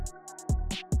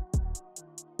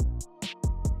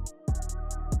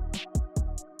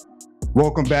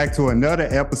Welcome back to another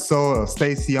episode of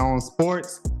Stacy on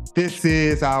Sports. This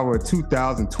is our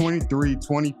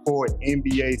 2023-24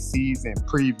 NBA season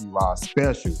preview, our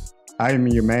special. I am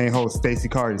your main host, Stacy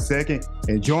Carter II,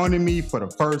 and joining me for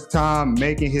the first time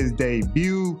making his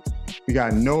debut, we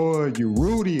got Noah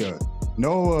Urrutia.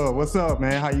 Noah, what's up,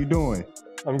 man? How you doing?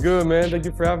 I'm good, man. Thank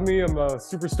you for having me. I'm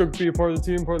super stoked to be a part of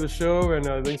the team, part of the show, and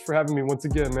thanks for having me once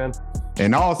again, man.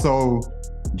 And also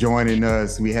joining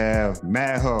us, we have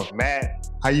Matt Huff. Matt,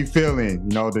 how you feeling?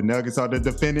 You know, the Nuggets are the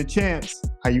defending champs.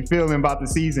 How you feeling about the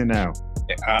season now?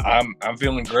 I'm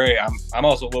feeling great. I'm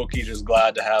also low-key just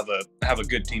glad to have a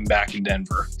good team back in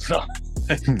Denver. So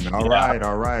all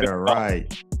right.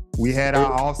 We had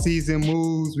our off-season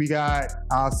moves. We got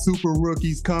our super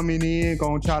rookies coming in,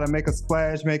 going to try to make a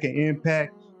splash, make an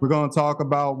impact. We're going to talk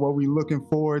about what we're looking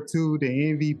forward to, the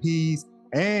MVPs,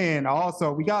 and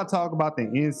also we got to talk about the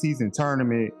in-season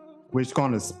tournament, which is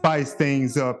going to spice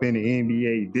things up in the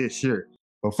NBA this year.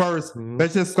 But first,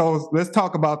 let's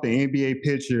talk about the NBA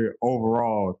picture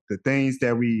overall, the things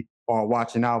that we are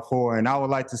watching out for. And I would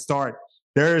like to start.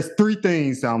 There's three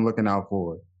things that I'm looking out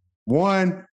for.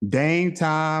 One, Dame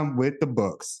time with the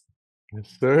Bucks.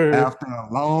 Yes, sir. After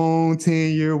a long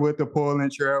tenure with the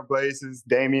Portland Trail Blazers,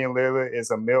 Damian Lillard is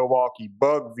a Milwaukee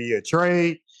Buck via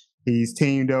trade. He's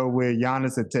teamed up with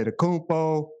Giannis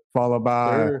Antetokounmpo, followed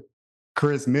by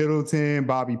Chris Middleton,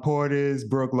 Bobby Portis,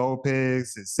 Brook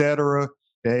Lopez, etc.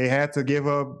 They had to give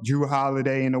up Drew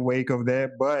Holiday in the wake of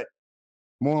that, but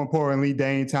more importantly,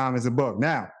 Dame time is a Buck.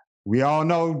 Now, we all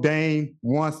know Dame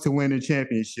wants to win a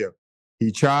championship.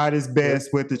 He tried his best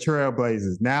with the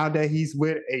Trailblazers. Now that he's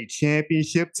with a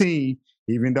championship team,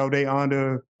 even though they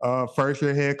under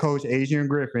first-year head coach Adrian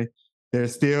Griffin, they're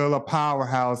still a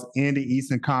powerhouse in the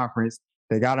Eastern Conference.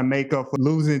 They got to make up for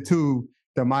losing to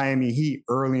the Miami Heat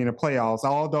early in the playoffs,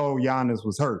 although Giannis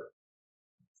was hurt.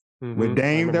 With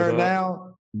Dame there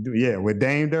now,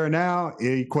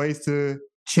 it equates to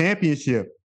championship.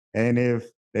 And if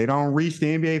they don't reach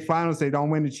the NBA Finals, they don't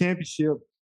win the championship,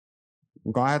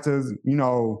 we're going to have to,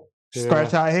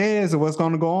 scratch our heads at what's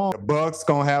going to go on. The Bucks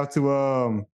going to have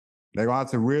to, they're going to have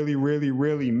to really, really,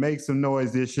 really make some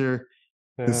noise this year.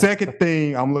 Yeah. The second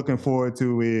thing I'm looking forward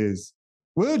to is,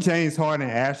 will James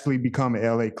Harden actually become an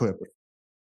LA Clipper?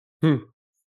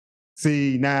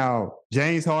 See, now,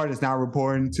 James Harden is now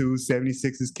reporting to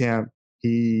 76ers camp.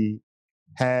 He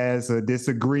has a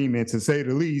disagreement, to say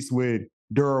the least, with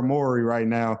Daryl Morey right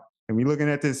now. And we're looking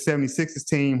at this 76ers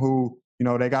team who,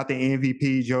 they got the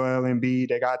MVP, Joel Embiid.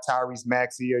 They got Tyrese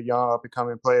Maxey, a young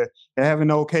up-and-coming player. They have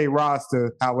an okay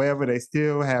roster. However, they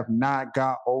still have not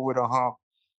got over the hump.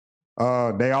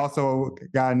 They also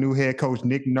got a new head coach,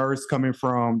 Nick Nurse, coming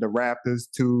from the Raptors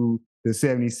to the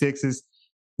 76ers.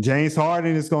 James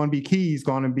Harden is going to be key. He's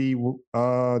going to be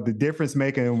the difference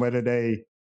maker in whether they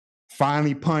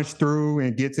finally punch through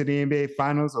and get to the NBA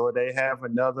Finals or they have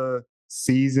another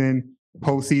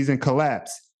postseason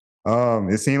collapse.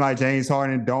 It seemed like James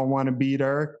Harden don't want to be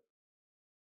there.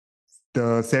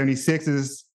 The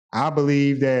 76ers, I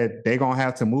believe that they're going to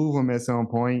have to move him at some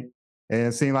point. And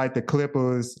it seems like the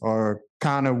Clippers are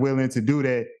kind of willing to do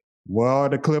that. Well,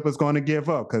 the Clippers going to give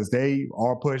up because they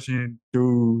are pushing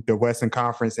through the Western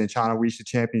Conference and trying to reach the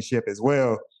championship as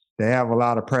well. They have a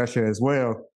lot of pressure as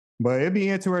well. But it'd be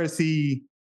interesting to see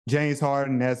James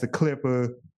Harden as a Clipper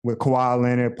with Kawhi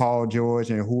Leonard, Paul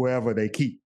George, and whoever they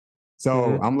keep.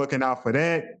 So I'm looking out for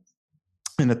that.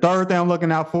 And the third thing I'm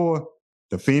looking out for,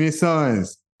 the Phoenix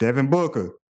Suns, Devin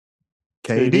Booker,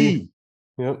 KD.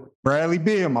 Yep. Bradley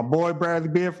Beal, my boy Bradley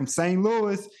Beal from St.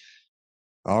 Louis.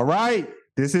 All right.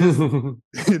 This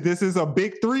is a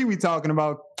big three we talking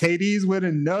about. KD's with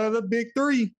another big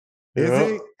three. Is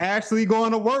it actually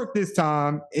going to work this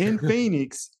time in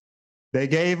Phoenix? They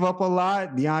gave up a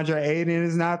lot. DeAndre Ayton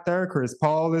is not there. Chris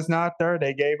Paul is not there.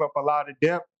 They gave up a lot of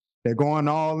depth. They're going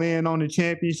all in on the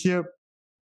championship.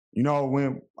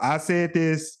 When I said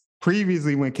this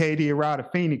previously when KD arrived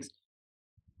at Phoenix,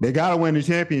 they got to win the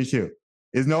championship.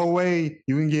 There's no way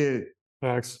you can get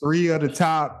three of the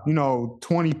top,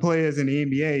 20 players in the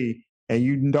NBA and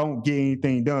you don't get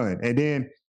anything done. And then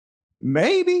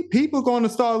maybe people are going to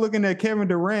start looking at Kevin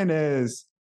Durant as,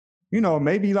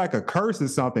 maybe like a curse or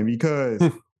something because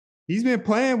he's been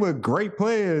playing with great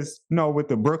players, with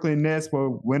the Brooklyn Nets,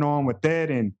 what went on with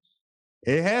that. And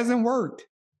it hasn't worked.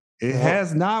 It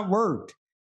has not worked.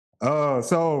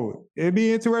 So it'd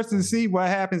be interesting to see what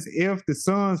happens if the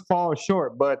Suns fall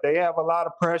short, but they have a lot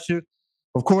of pressure.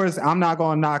 Of course, I'm not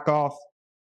going to knock off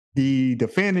the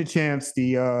defending champs,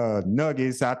 the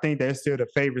Nuggets. I think they're still the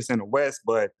favorites in the West,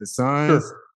 but the Suns,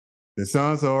 the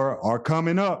Suns are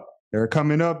coming up. They're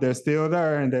coming up. They're still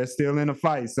there, and they're still in the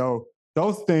fight. So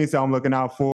those things I'm looking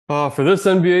out for. For this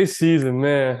NBA season,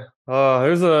 man,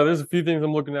 there's a few things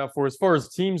I'm looking out for. As far as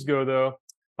teams go, though,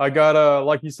 I got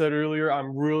like you said earlier,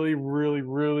 I'm really, really,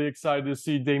 really excited to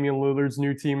see Damian Lillard's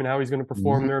new team and how he's going to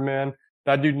perform there, man.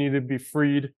 That dude needed to be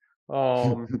freed. That's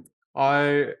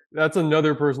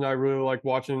another person I really like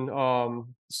watching.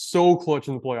 So clutch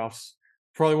in the playoffs.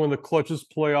 Probably one of the clutchest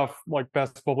playoff like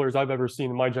basketball players I've ever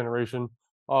seen in my generation.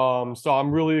 So I'm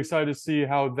really excited to see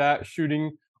how that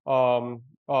shooting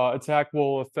attack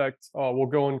will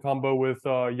go in combo with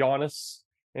Giannis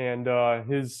and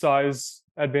his size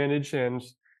advantage, and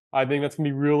I think that's gonna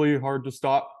be really hard to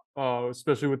stop,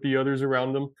 especially with the others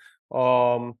around him.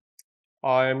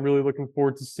 I'm really looking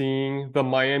forward to seeing the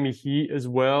Miami Heat as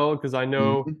well, because I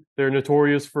know they're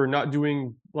notorious for not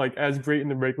doing like as great in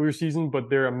the regular season, but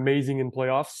they're amazing in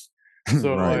playoffs.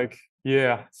 So Right.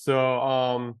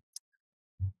 So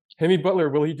Jimmy Butler,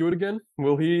 will he do it again?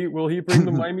 Will he bring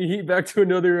the Miami Heat back to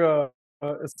another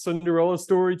Cinderella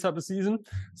story type of season?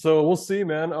 So we'll see,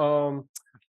 man.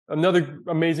 Another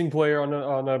amazing player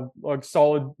on a like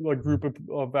solid like group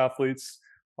of athletes.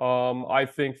 I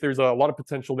think there's a lot of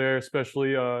potential there,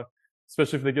 especially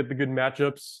if they get the good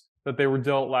matchups that they were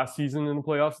dealt last season in the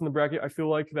playoffs in the bracket. I feel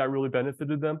like that really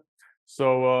benefited them.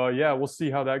 So yeah, we'll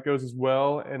see how that goes as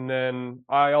well. And then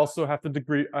I also have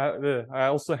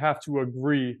to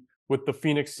agree with the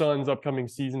Phoenix Suns upcoming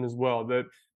season as well. That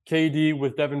KD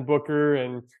with Devin Booker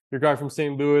and your guy from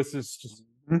St. Louis is just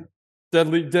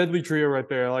deadly trio right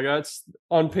there. Like that's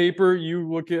on paper,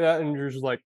 you look at that and you're just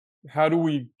like, how do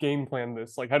we game plan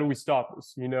this? Like, how do we stop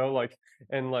this? You know, like,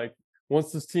 and like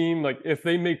once this team, like if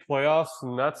they make playoffs,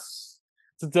 and that's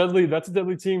a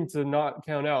deadly team to not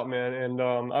count out, man. And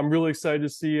I'm really excited to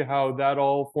see how that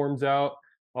all forms out.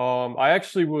 I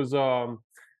actually was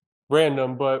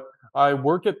random, but I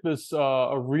work at this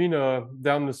arena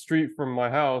down the street from my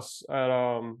house at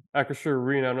Acrisure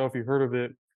Arena. I don't know if you heard of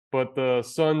it, but the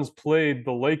Suns played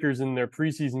the Lakers in their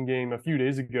preseason game a few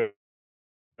days ago.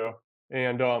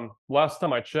 And last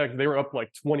time I checked, they were up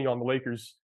like 20 on the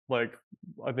Lakers, like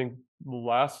I think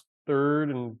last third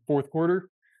and fourth quarter.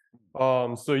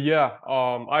 So yeah,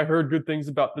 I heard good things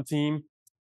about the team.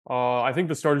 I think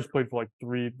the starters played for like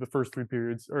the first three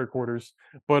periods or quarters.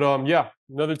 But yeah,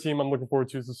 another team I'm looking forward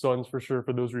to is the Suns for sure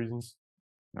for those reasons.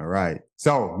 All right.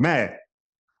 So Matt,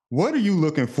 what are you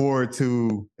looking forward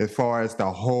to as far as the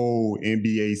whole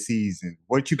NBA season?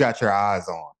 What you got your eyes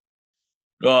on?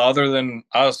 Well, other than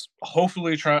us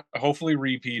hopefully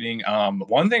repeating,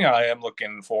 one thing I am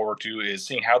looking forward to is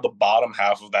seeing how the bottom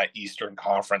half of that Eastern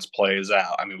Conference plays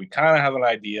out. I mean, we kind of have an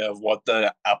idea of what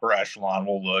the upper echelon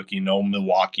will look. You know,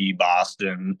 Milwaukee,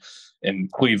 Boston,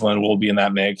 and Cleveland will be in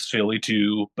that mix. Philly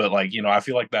too, but like I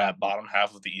feel like that bottom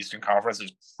half of the Eastern Conference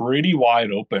is pretty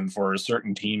wide open for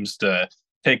certain teams to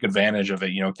take advantage of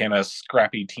it. Can a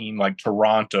scrappy team like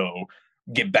Toronto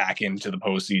get back into the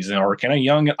postseason, or can a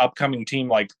young upcoming team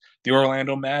like the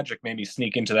Orlando Magic maybe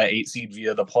sneak into that 8 seed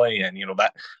via the play-in?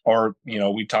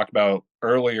 We talked about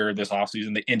earlier this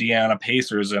offseason, the Indiana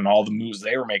Pacers and all the moves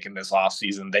they were making this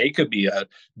offseason. They could be a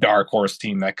dark horse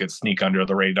team that could sneak under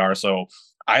the radar. So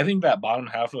I think that bottom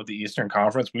half of the Eastern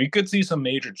Conference, we could see some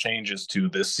major changes to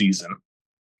this season.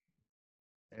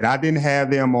 And I didn't have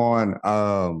them on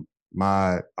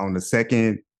on the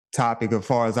second topic as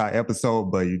far as our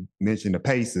episode, but you mentioned the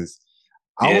Pacers.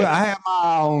 I have my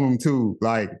eye on them too.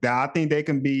 Like I think they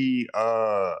can be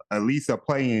at least a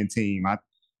play-in team.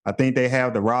 I think they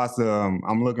have the roster.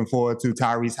 I'm looking forward to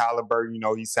Tyrese Halliburton.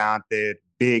 He signed that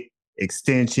big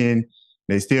extension.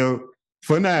 They still,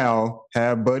 for now,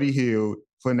 have Buddy Hield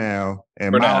for now,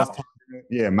 and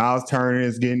Miles Turner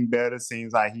is getting better.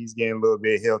 Seems like he's getting a little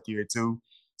bit healthier too.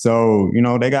 So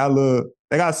they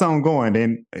got something going.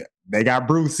 Then they got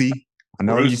Brucey. I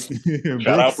know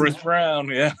shout out Bruce Brown.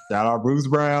 Yeah. Shout out Bruce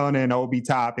Brown and Obi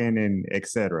Toppin and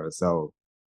etc. So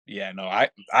yeah, no,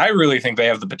 I really think they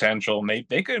have the potential.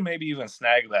 They could maybe even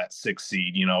snag that 6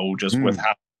 seed, just with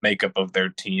how makeup of their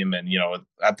team. And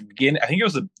at the beginning, I think it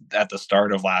was at the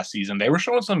start of last season, they were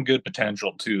showing some good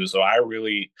potential too. So I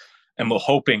really am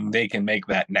hoping they can make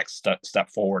that next step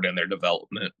forward in their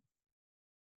development.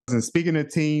 And speaking of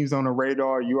teams on the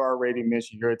radar, you already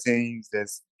mentioned your teams.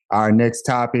 That's our next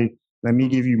topic. Let me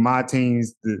give you my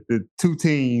teams, the two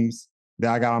teams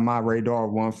that I got on my radar,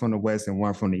 one from the West and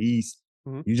one from the East.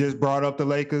 You just brought up the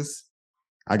Lakers.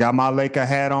 I got my Laker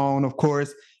hat on, of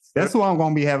course. That's who I'm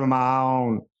going to be having my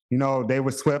eye on. They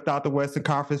were swept out the Western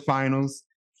Conference Finals,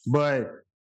 but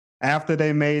after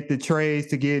they made the trades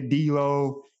to get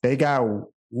D'Lo, they got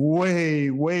way,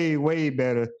 way, way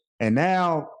better. And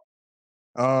now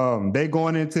They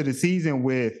going into the season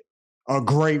with a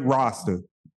great roster.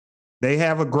 They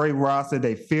have a great roster.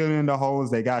 They fill in the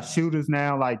holes. They got shooters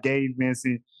now like Gabe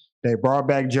Vincent. They brought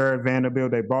back Jared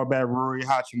Vanderbilt. They brought back Rui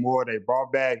Hachimura. They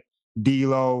brought back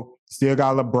D'Lo. Still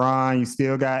got LeBron. You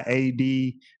still got AD.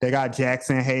 They got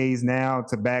Jackson Hayes now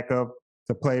to back up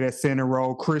to play that center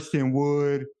role. Christian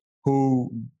Wood,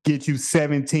 who gets you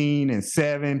 17 and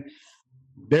 7.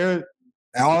 They're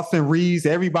Austin Reeves.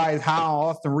 Everybody's high on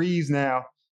Austin Reeves now.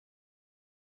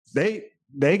 They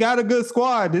got a good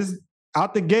squad. This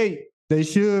out the gate. They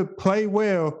should play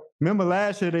well. Remember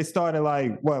last year they started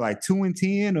like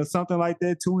 2-10 or something like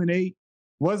that, 2-8.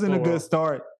 Wasn't a good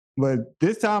start. But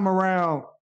this time around,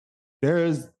 there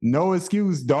is no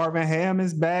excuse. Darvin Ham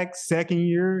is back, second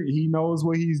year. He knows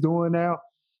what he's doing now.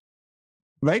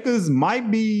 Lakers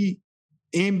might be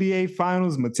NBA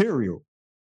Finals material.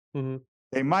 Mm-hmm.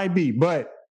 They might be,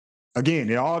 but again,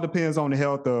 it all depends on the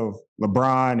health of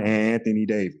LeBron and Anthony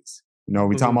Davis. You know,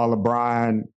 we talking about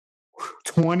LeBron,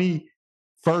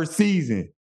 21st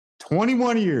season,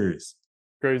 21 years.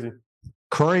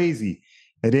 Crazy.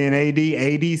 And then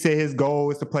AD said his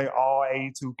goal is to play all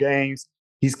 82 games.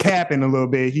 He's capping a little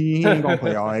bit. He ain't gonna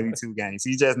play all 82 games.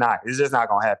 He's just not. It's just not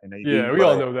gonna happen. AD. Yeah, we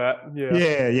all know that.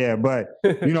 Yeah. But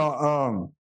you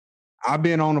know, I've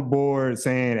been on the board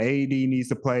saying AD needs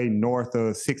to play north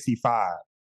of 65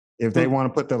 if they want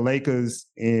to put the Lakers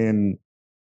in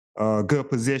a good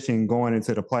position going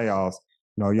into the playoffs.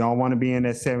 You know, you don't want to be in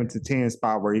that 7 to 10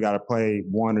 spot where you got to play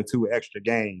 1 or 2 extra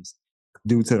games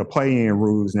due to the play-in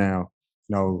rules now.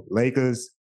 You know,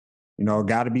 Lakers, you know,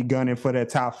 got to be gunning for that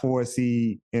top 4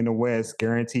 seed in the West,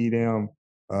 guarantee them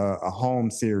a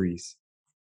home series.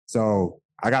 So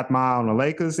I got my eye on the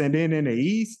Lakers. And then in the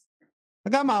East, I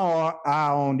got my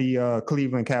eye on the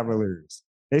Cleveland Cavaliers.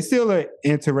 They still an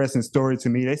interesting story to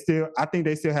me. I think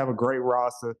they still have a great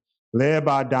roster led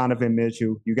by Donovan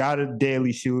Mitchell. You got a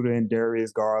deadly shooter in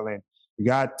Darius Garland. You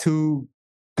got 2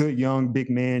 good young big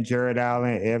men, Jared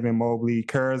Allen, Evan Mobley,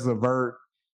 Caris LeVert,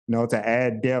 you know, to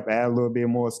add depth, add a little bit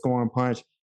more scoring punch.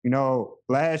 You know,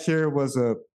 last year was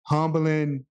a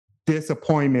humbling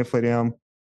disappointment for them,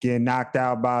 getting knocked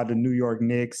out by the New York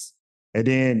Knicks. And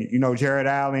then, you know, Jared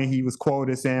Allen, he was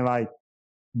quoted saying, like,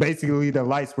 basically the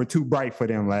lights were too bright for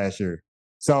them last year.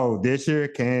 So this year,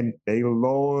 can they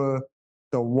lower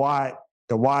the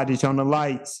wattage on the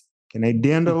lights? Can they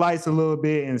dim the lights a little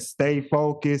bit and stay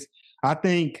focused? I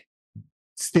think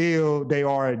still they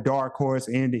are a dark horse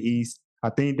in the East. I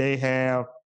think they have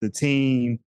the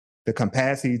team, the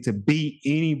capacity to beat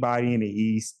anybody in the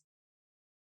East,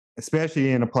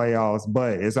 especially in the playoffs.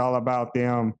 But it's all about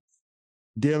them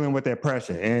dealing with that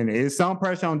pressure. And it's some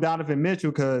pressure on Donovan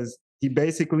Mitchell because he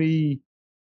basically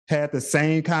had the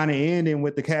same kind of ending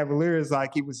with the Cavaliers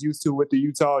like he was used to with the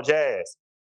Utah Jazz.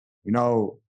 You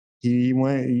know,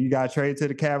 he got traded to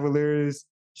the Cavaliers,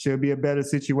 should be a better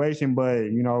situation, but,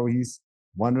 you know, he's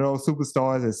one of those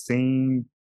superstars that seem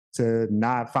to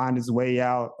not find his way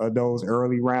out of those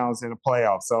early rounds in the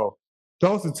playoffs. So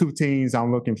those are 2 teams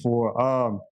I'm looking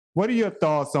for. What are your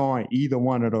thoughts on either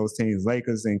one of those teams,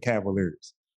 Lakers and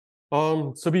Cavaliers?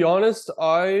 To be honest,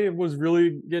 I was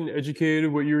really getting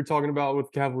educated what you were talking about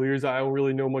with Cavaliers. I don't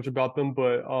really know much about them,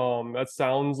 but that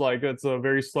sounds like it's a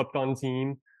very slept-on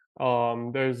team.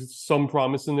 There's some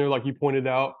promise in there, like you pointed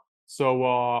out. So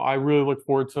I really look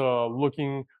forward to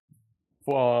looking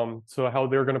to how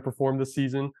they're going to perform this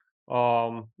season.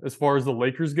 As far as the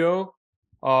Lakers go,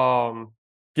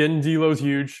 getting D'Lo's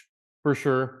huge for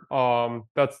sure.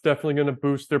 That's definitely going to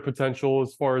boost their potential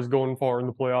as far as going far in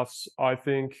the playoffs. I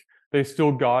think they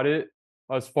still got it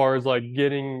as far as like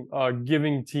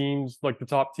giving teams like the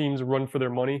top teams a run for their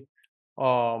money.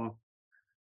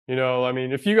 You know, I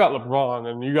mean, if you got LeBron,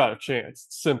 then you got a chance.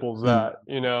 It's simple as that,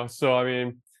 you know. So I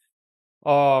mean,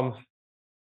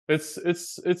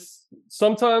 it's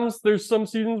sometimes there's some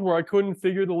seasons where I couldn't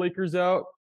figure the Lakers out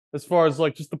as far as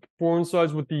like just the performance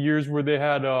size with the years where they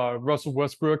had Russell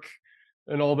Westbrook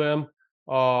and all them.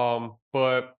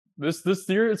 But this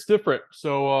year it's different.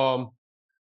 So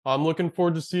I'm looking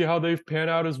forward to see how they've panned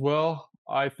out as well.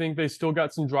 I think they still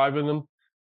got some drive in them.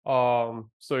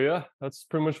 So yeah, that's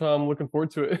pretty much how I'm looking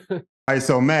forward to it. All right,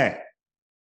 so Matt,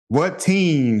 what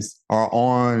teams are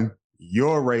on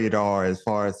your radar as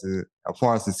far as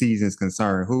the season is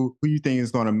concerned? Who you think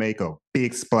is going to make a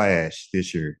big splash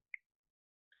this year?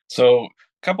 So a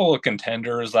couple of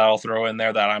contenders that I'll throw in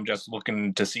there that I'm just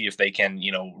looking to see if they can,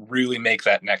 you know, really make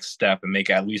that next step and make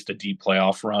at least a deep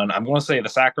playoff run. I'm going to say the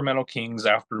Sacramento Kings,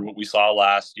 after what we saw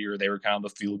last year, they were kind of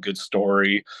the feel-good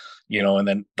story. And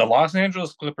then the Los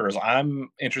Angeles Clippers, I'm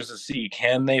interested to see,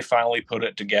 can they finally put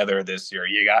it together this year?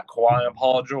 You got Kawhi and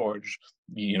Paul George.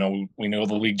 We know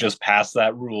the league just passed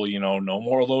that rule, no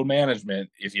more load management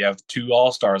if you have 2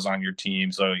 all-stars on your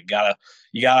team. So you gotta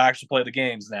actually play the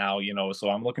games now, so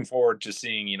I'm looking forward to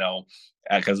seeing,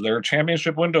 because their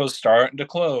championship window is starting to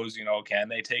close, can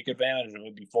they take advantage of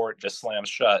it before it just slams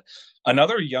shut?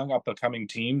 Another young up-and-coming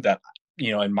team that,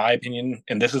 in my opinion,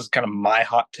 and this is kind of my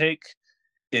hot take,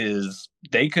 is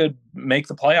they could make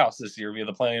the playoffs this year via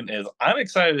the play-in. Is I'm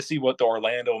excited to see what the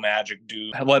Orlando Magic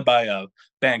do, led by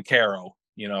Banchero.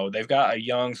 They've got a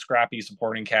young, scrappy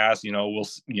supporting cast.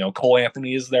 Cole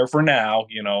Anthony is there for now.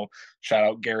 Shout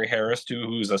out Gary Harris too,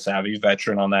 who's a savvy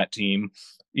veteran on that team.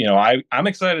 I'm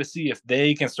excited to see if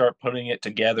they can start putting it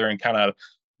together and kind of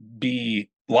be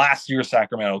last year's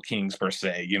Sacramento Kings per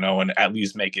se, and at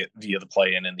least make it via the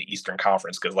play-in the Eastern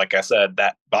Conference. Because like I said,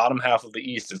 that bottom half of the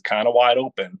East is kind of wide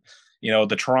open.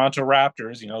 The Toronto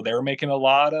Raptors, they were making a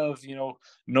lot of,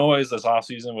 noise this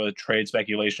offseason with trade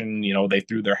speculation. They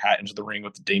threw their hat into the ring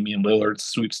with the Damian Lillard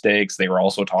sweepstakes. They were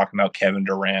also talking about Kevin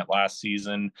Durant last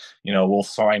season. We'll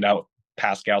find out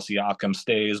Pascal Siakam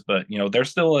stays, but, they're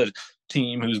still a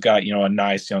team who's got, a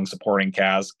nice young supporting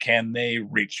cast. Can they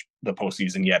reach the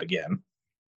postseason yet again?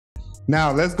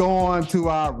 Now, let's go on to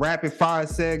our rapid fire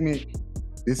segment.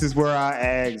 This is where I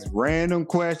ask random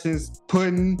questions,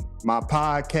 putting my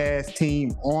podcast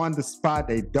team on the spot.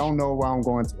 They don't know what I'm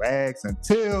going to ask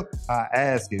until I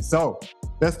ask it. So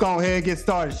let's go ahead and get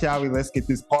started, shall we? Let's get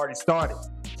this party started.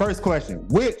 First question,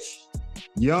 which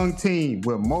young team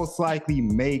will most likely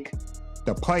make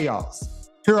the playoffs?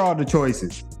 Here are the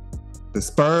choices: the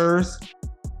Spurs,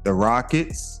 the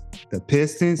Rockets, the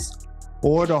Pistons,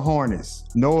 or the Hornets.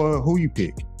 Noah, who you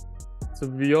pick? To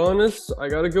be honest, I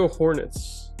gotta go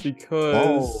Hornets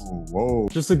because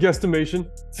just a guesstimation.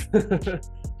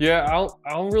 Yeah, I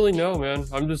don't really know, man.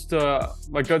 I'm just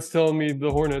my gut's telling me the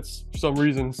Hornets for some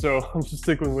reason, so I'm just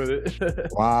sticking with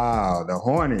it. Wow, the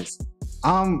Hornets.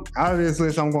 Out of this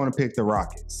list, I'm going to pick the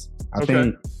Rockets. I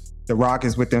think the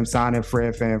Rockets, with them signing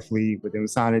Fred VanVleet, with them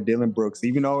signing Dillon Brooks,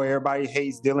 even though everybody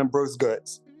hates Dillon Brooks'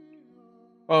 guts.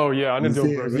 Oh yeah, I know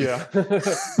Dillon Brooks. Yeah,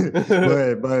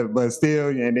 but still,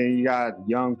 and then you got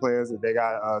young players. They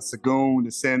got Sengun,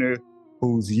 the center,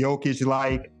 who's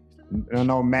Jokic-like. I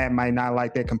know Matt might not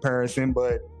like that comparison,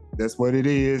 but that's what it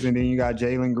is. And then you got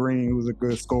Jalen Green, who's a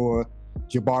good scorer.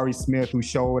 Jabari Smith, who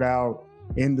showed out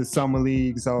in the summer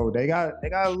league. So they got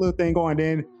a little thing going.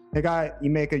 Then they got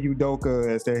Ime Udoka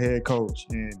as their head coach,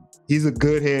 and he's a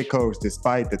good head coach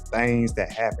despite the things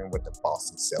that happen with the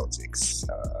Boston Celtics.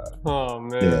 Oh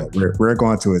man, yeah, we're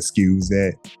going to excuse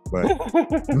that.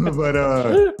 But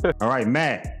all right,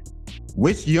 Matt,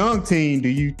 which young team do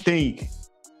you think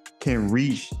can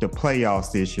reach the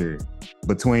playoffs this year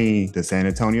between the San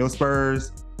Antonio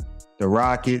Spurs, the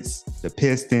Rockets, the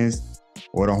Pistons,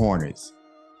 or the Hornets?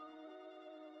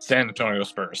 San Antonio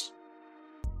Spurs.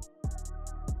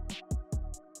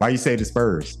 Why you say the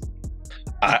Spurs?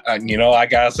 I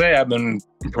gotta say, I've been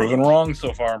proven wrong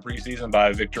so far in preseason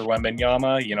by Victor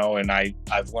Wembanyama, and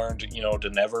I've learned, to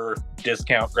never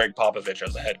discount Greg Popovich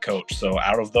as a head coach. So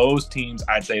out of those teams,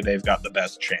 I'd say they've got the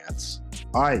best chance.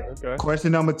 All right. Okay.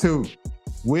 Question number 2.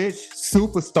 Which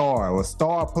superstar or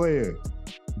star player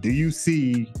do you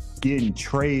see getting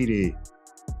traded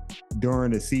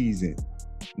during the season,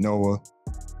 Noah?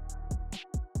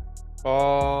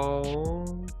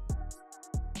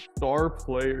 Star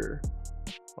player.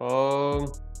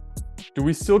 Do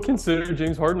we still consider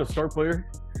James Harden a star player?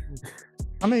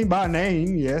 I mean, by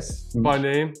name, yes. By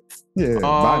name? Yeah,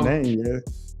 by name, yeah.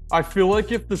 I feel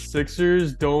like if the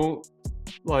Sixers don't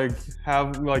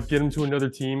get him to another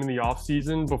team in the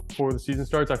offseason before the season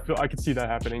starts, I could see that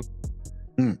happening.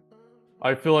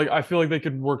 I feel like they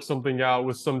could work something out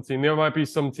with some team. There might be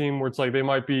some team where it's like they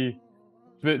might be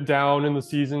a bit down in the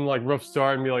season, like rough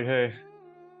start, and be like, hey,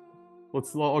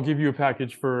 I'll give you a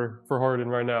package for Harden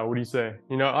right now. What do you say?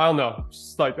 I don't know.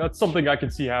 Just that's something I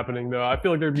could see happening though. I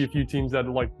feel like there'd be a few teams that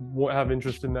won't have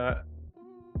interest in that.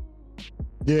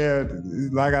 Yeah,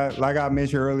 like I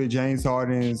mentioned earlier, James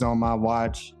Harden is on my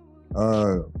watch.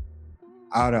 I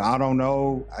don't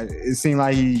know. It seemed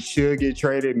like he should get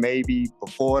traded maybe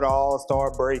before the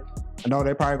All-Star break. I know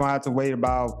they're probably gonna have to wait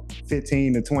about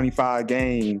 15 to 25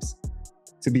 games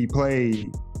to be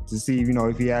played to see,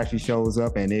 if he actually shows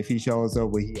up, and if he shows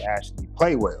up, will he actually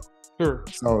play well? Sure.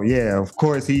 So yeah, of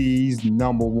course he's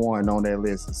number 1 on that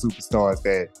list of superstars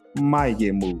that might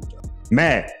get moved.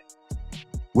 Matt,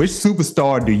 which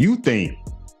superstar do you think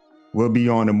will be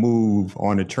on the move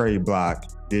on the trade block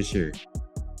this year?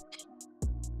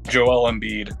 Joel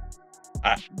Embiid.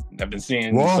 I've been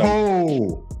seeing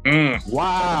Whoa!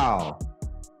 Wow!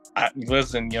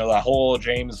 Listen, the whole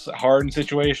James Harden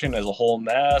situation is a whole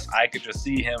mess. I could just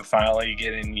see him finally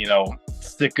getting,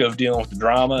 sick of dealing with the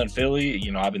drama in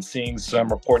Philly. I've been seeing some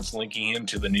reports linking him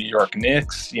to the New York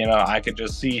Knicks. I could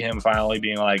just see him finally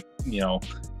being like,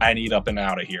 I need up and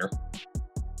out of here.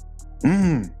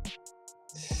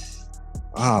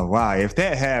 Oh wow! If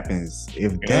that happens,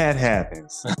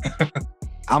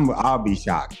 I'll be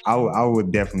shocked. I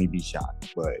would definitely be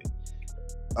shocked. But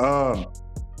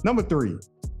number 3,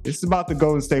 this is about the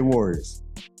Golden State Warriors.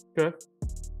 Okay.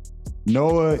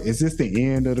 Noah, is this the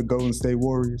end of the Golden State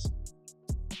Warriors?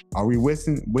 Are we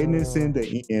witnessing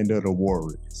the end of the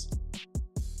Warriors?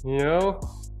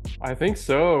 I think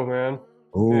so, man.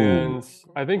 Ooh. And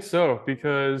I think so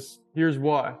because here's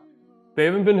why. They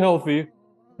haven't been healthy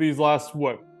these last,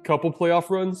 couple playoff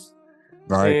runs?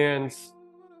 Right. And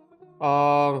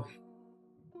I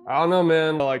don't know,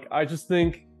 man. I just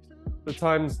think the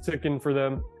time's ticking for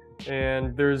them.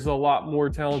 And there's a lot more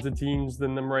talented teams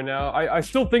than them right now. I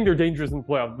still think they're dangerous in the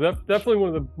playoffs. Definitely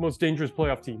one of the most dangerous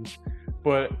playoff teams.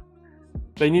 But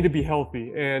they need to be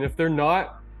healthy. And if they're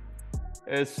not,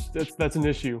 that's an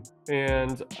issue.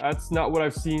 And that's not what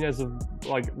I've seen as of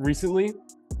recently.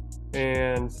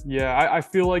 And yeah, I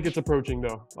feel like it's approaching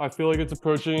though. I feel like it's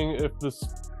approaching if the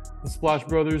Splash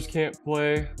Brothers can't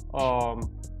play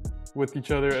with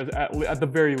each other at the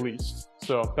very least.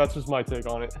 So that's just my take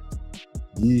on it.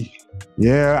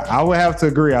 Yeah, I would have to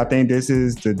agree. I think this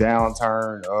is the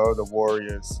downturn of the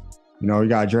Warriors. You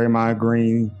got Draymond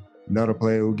Green, another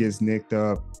player who gets nicked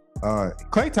up.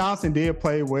 Klay Thompson did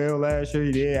play well last year.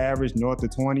 He did average north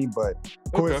of 20, but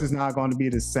of course it's not going to be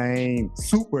the same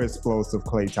super explosive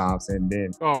Klay Thompson.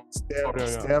 Then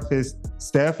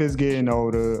Steph is getting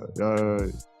older.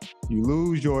 You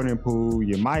lose Jordan Poole.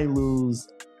 You might lose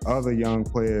other young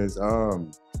players.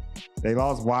 They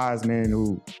lost Wiseman,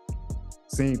 who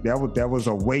seemed that was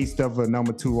a waste of a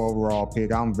number 2 overall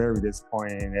pick. I'm very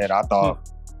disappointed in that. I thought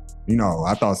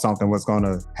something was going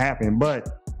to happen,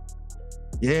 but.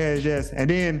 Yeah, and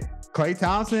then Klay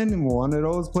Thompson, one of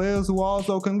those players who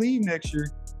also can leave next year.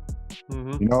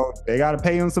 Mm-hmm. They got to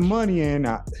pay him some money, and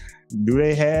do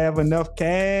they have enough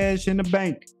cash in the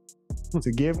bank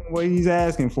to give him what he's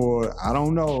asking for? I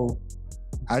don't know.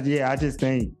 I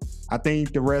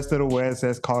think the rest of the West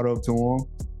has caught up to him.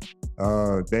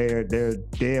 They're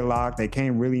deadlocked. They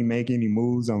can't really make any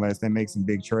moves unless they make some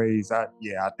big trades. I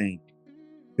think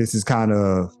this is kind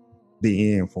of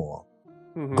the end for them.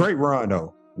 Mm-hmm. Great run,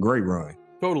 though. Great run.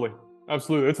 Totally.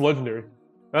 Absolutely. It's legendary.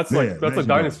 That's a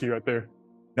dynasty right there.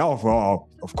 No,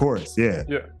 of course. Yeah.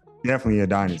 Yeah. Definitely a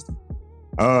dynasty.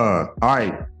 All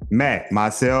right. Matt,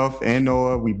 myself, and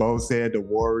Noah, we both said the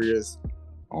Warriors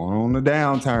on the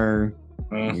downturn.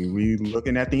 We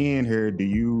looking at the end here. Do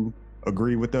you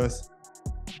agree with us?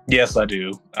 Yes, I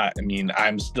do. I mean,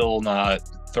 I'm still not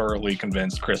thoroughly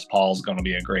convinced Chris Paul's going to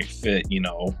be a great fit,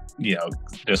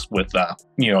 just with,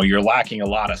 you're lacking a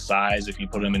lot of size if you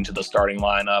put him into the starting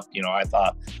lineup. I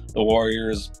thought the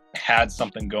Warriors had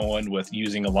something going with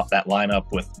using that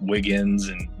lineup with Wiggins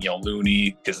and,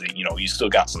 Looney, because, you still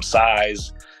got some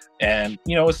size. And,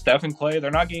 with Steph and Klay,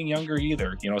 they're not getting younger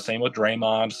either, same with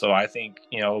Draymond. So I think,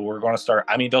 we're going to start,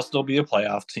 they'll still be a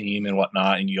playoff team and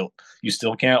whatnot, and you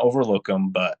still can't overlook them.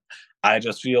 But I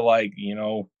just feel like,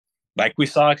 like we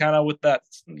saw kind of with that,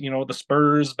 the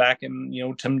Spurs back in,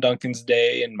 Tim Duncan's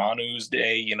day and Manu's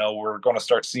day, we're going to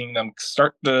start seeing them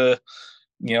start to, at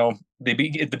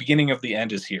the beginning of the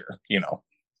end is here, All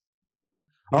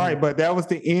right, but that was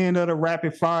the end of the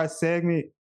rapid fire segment.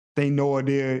 Noah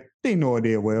did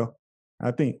well.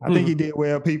 I think he did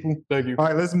well, people. Thank you. All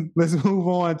right, let's move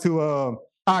on to our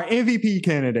MVP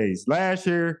candidates. Last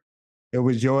year, it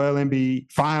was Joel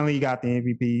Embiid. Finally got the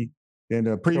MVP. Then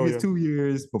the previous 2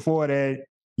 years before that,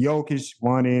 Jokic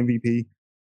won the MVP.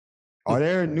 Are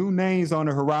there new names on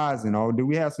the horizon, or do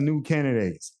we have some new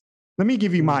candidates? Let me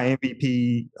give you my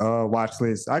MVP watch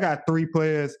list. I got 3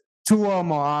 players. 2 of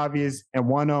them are obvious, and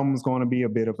one of them is going to be a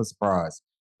bit of a surprise.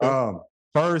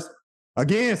 First,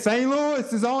 again, St.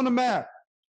 Louis is on the map.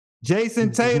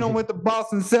 Jason Tatum with the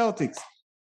Boston Celtics.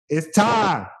 It's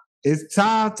time. It's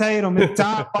time, Tatum. It's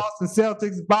time, Boston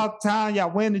Celtics. About time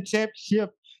y'all win the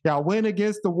championship. Y'all win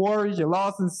against the Warriors. You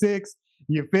lost in 6.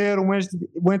 You failed to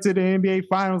went to the NBA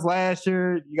Finals last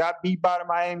year. You got beat by the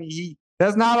Miami Heat.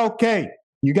 That's not okay.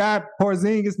 You got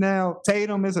Porzingis now.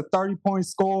 Tatum is a 30-point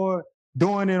scorer,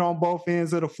 doing it on both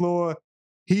ends of the floor.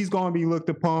 He's going to be looked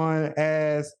upon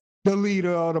as the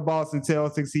leader of the Boston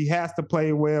Celtics. He has to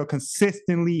play well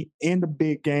consistently in the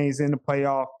big games in the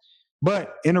playoff.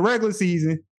 But in the regular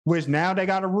season, which now they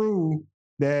got a rule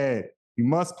that You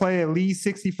must play at least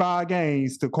 65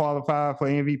 games to qualify for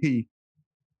MVP.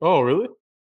 Oh, really?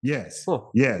 Yes. Huh.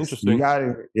 Yes. Interesting. You got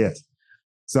it. Yes.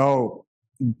 So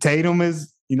Tatum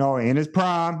is, in his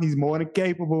prime. He's more than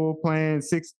capable of playing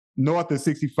north of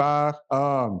 65.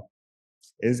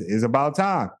 It's about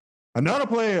time. Another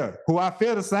player who I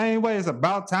feel the same way, it's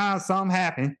about time something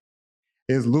happened,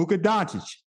 is Luka Doncic.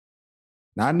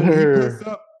 Now,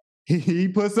 he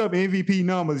puts up MVP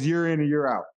numbers year in and year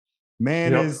out.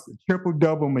 Man is a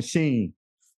triple-double machine.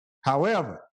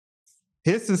 However,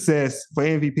 his success for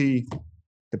MVP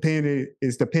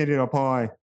is dependent upon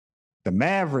the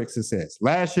Mavericks' success.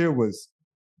 Last year was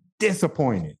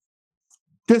disappointing.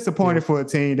 Disappointed for a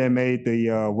team that made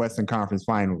the Western Conference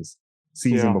Finals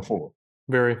season before.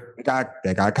 Very. They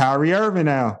got Kyrie Irving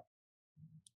now.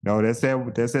 No, that's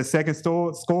that second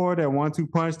score, that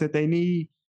 1-2 punch that they need.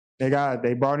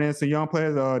 They brought in some young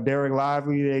players. Derek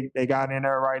Lively, they got in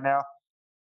there right now.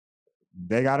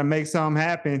 They got to make something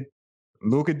happen.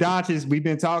 Luka Doncic, we've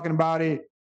been talking about it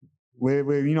with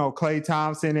Klay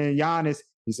Thompson and Giannis.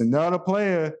 He's another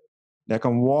player that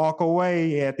can walk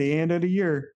away at the end of the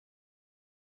year.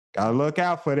 Gotta look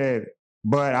out for that.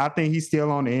 But I think he's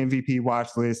still on the MVP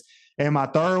watch list. And my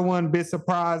third one, a bit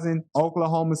surprising,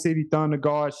 Oklahoma City Thunder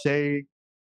guard Shai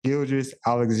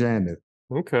Gilgeous-Alexander.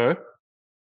 Okay.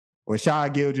 Or Shai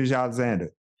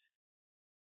Gilgeous-Alexander.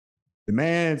 The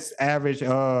man's averaged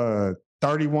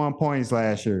 31 points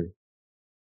last year.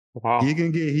 Wow.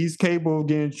 He's capable of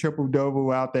getting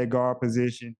triple-double out that guard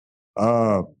position.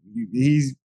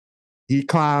 He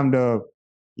climbed up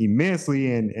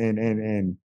immensely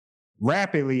and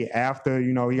rapidly after,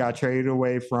 he got traded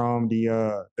away from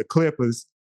the Clippers,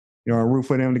 root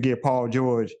for them to get Paul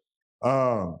George.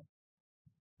 The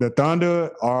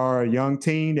Thunder are a young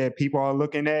team that people are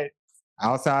looking at.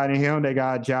 Outside of him, they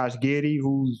got Josh Giddey,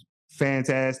 who's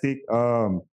fantastic.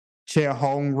 Chet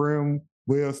Holmgren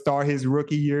will start his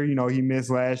rookie year. He missed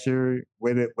last year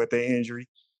with the injury.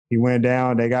 He went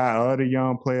down. They got other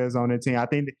young players on the team. I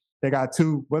think they got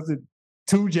two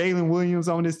Jalen Williams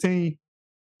on this team?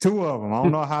 Two of them. I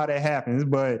don't know how that happens,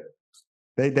 but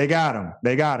they got them.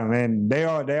 They got them, and they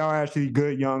are actually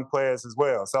good young players as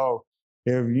well. So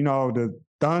if the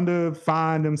Thunder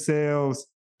find themselves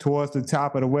towards the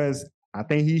top of the West, I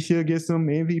think he should get some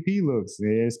MVP looks,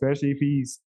 especially if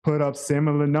he's put up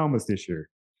similar numbers this year.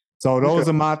 So those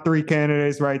are my three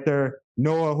candidates right there.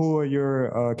 Noah, who are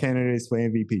your candidates for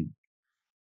MVP?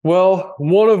 Well,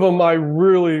 one of them I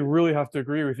really, really have to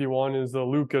agree with you on is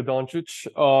Luka Doncic.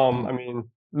 I mean,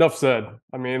 enough said.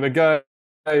 I mean, the guy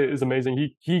is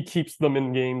amazing. He keeps them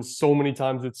in games so many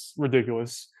times it's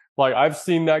ridiculous. Like I've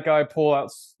seen that guy pull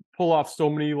off so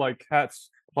many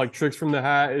tricks from the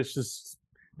hat. It's just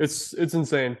it's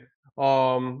insane.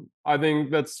 I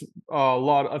think that's a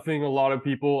lot of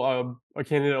people a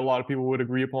candidate a lot of people would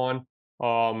agree upon.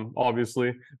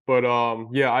 Obviously. But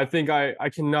yeah, I think I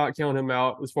cannot count him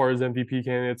out as far as MVP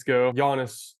candidates go.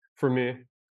 Giannis for me.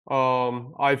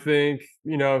 I think,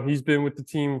 he's been with the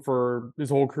team for his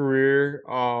whole career.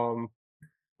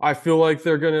 I feel like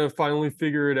they're gonna finally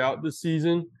figure it out this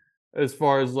season as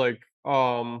far as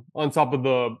on top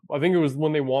of I think it was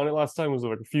when they won it last time, was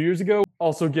like a few years ago.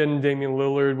 Also getting Damian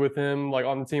Lillard with him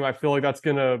on the team, I feel like that's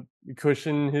gonna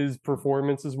cushion his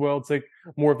performance as well, take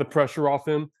more of the pressure off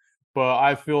him. But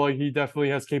I feel like he definitely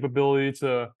has capability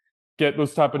to get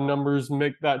those type of numbers,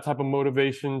 make that type of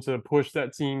motivation to push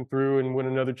that team through and win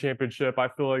another championship. I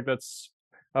feel like that's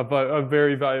a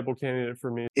very valuable candidate for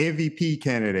me. MVP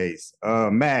candidates.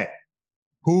 Matt,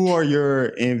 who are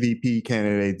your MVP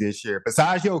candidates this year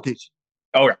besides Jokic?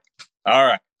 Okay. All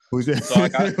right. Who's that?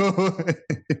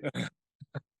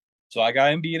 So I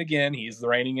got Embiid again. He's the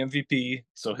reigning MVP,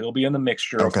 so he'll be in the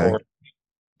mixture. Okay. Of course.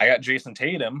 I got Jason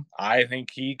Tatum. I think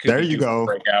he could do a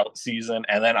breakout season.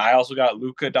 And then I also got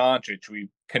Luka Doncic. We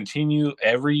continue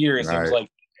every year. It seems like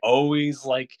always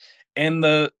in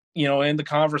the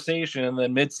conversation, and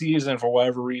then mid-season, for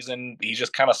whatever reason, he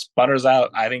just kind of sputters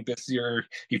out. I think this year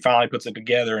he finally puts it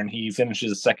together and he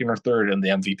finishes second or third in the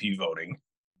MVP voting.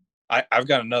 I've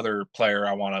got another player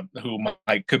who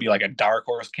could be like a dark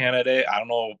horse candidate. I don't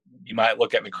know. You might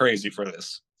look at me crazy for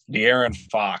this. De'Aaron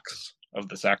Fox of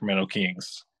the Sacramento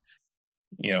Kings.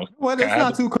 Well, that's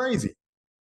not too crazy.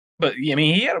 But I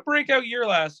mean, he had a breakout year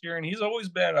last year, and he's always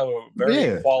been a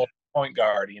very quality point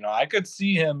guard. I could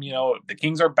see him. The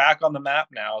Kings are back on the map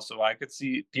now, so I could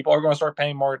see people are going to start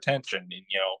paying more attention. And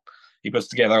he puts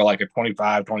together like a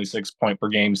 25, 26 point per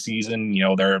game season.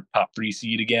 They're a top 3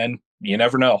 seed again. You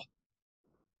never know.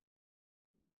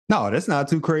 No, that's not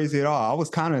too crazy at all. I was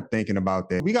kind of thinking about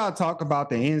that. We got to talk about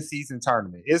the in-season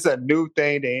tournament. It's a new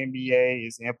thing the NBA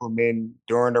is implementing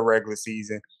during the regular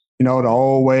season. You know, the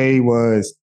old way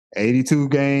was 82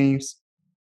 games,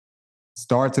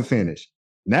 start to finish.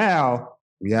 Now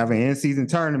we have an in-season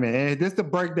tournament. And just the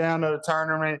breakdown of the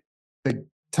tournament, the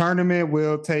tournament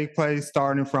will take place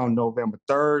starting from November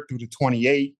 3rd through the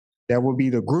 28th. That will be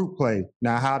the group play.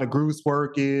 Now, how the groups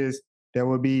work is there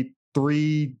will be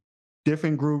 3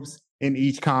 different groups in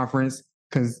each conference,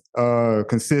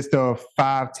 consist of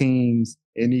 5 teams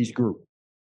in each group.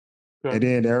 Okay. And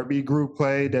then there'll be group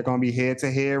play. They're going to be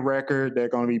head-to-head record. They're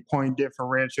going to be point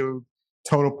differential,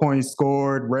 total points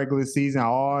scored, regular season.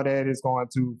 All that is going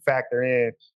to factor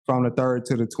in from the 3rd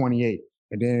to the 28th.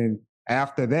 And then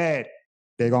after that,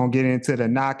 they're going to get into the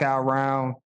knockout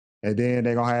round, and then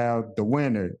they're going to have the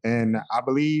winner. And I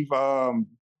believe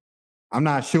I'm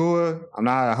not sure. I'm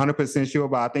not 100% sure,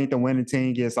 but I think the winning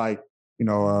team gets like, you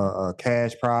know, a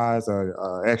cash prize or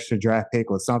a extra draft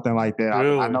pick or something like that.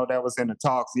 Really? I know that was in the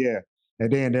talks, yeah.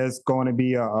 And then there's going to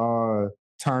be a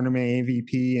tournament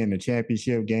MVP and a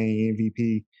championship game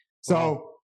MVP. So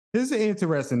this is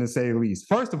interesting to say the least.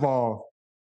 First of all,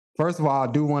 I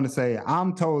do want to say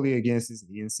I'm totally against this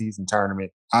in-season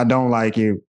tournament. I don't like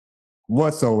it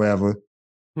whatsoever.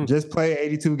 Just play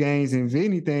 82 games. And if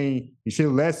anything, you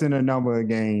should lessen the number of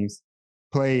games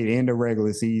played in the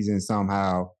regular season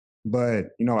somehow. But,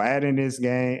 you know, adding this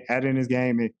game,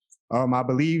 I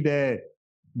believe that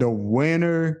the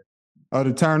winner of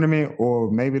the tournament,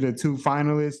 or maybe the 2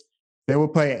 finalists, they will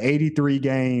play 83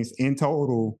 games in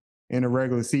total in the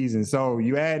regular season. So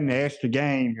you add an extra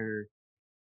game here.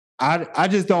 I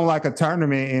just don't like a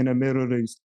tournament in the middle of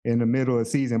the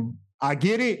season. I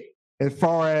get it as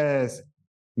far as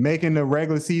making the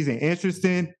regular season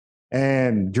interesting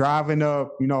and driving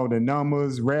up, you know, the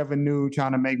numbers, revenue,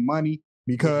 trying to make money,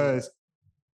 because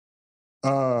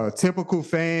typical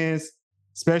fans,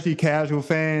 especially casual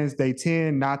fans, they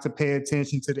tend not to pay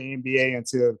attention to the NBA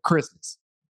until Christmas.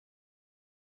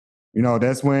 You know,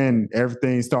 that's when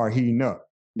everything starts heating up.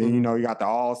 Then, you know, you got the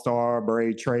All-Star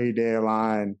break, trade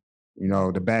deadline, you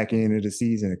know, the back end of the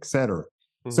season, et cetera.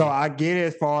 So I get it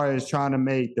as far as trying to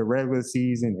make the regular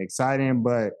season exciting,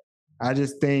 but I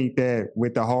just think that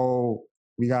with the whole,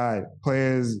 we got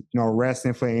players, you know,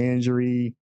 resting for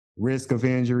injury, risk of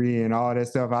injury, and all that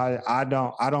stuff. I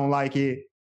don't like it.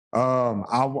 I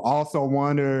also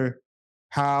wonder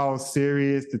how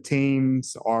serious the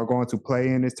teams are going to play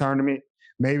in this tournament.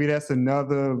 Maybe that's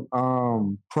another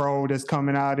pro that's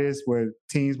coming out of this, where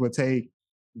teams will take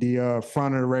the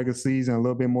front of the regular season a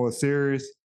little bit more serious.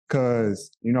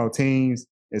 Because, you know, teams,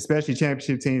 especially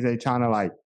championship teams, they trying to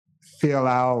like fill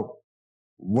out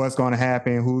what's going to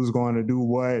happen, who's going to do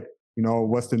what, you know,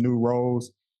 what's the new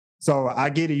roles. So I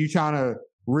get it. You trying to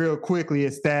real quickly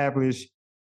establish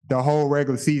the whole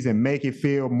regular season, make it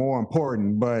feel more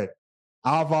important. But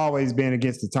I've always been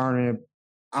against the tournament.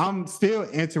 I'm still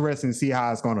interested to see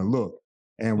how it's going to look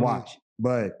and watch.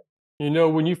 But you know,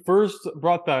 when you first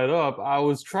brought that up, I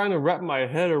was trying to wrap my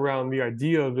head around the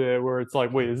idea of it, where it's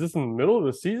like, wait, is this in the middle of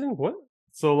the season? What?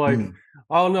 So, like,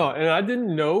 I don't know. And I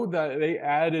didn't know that they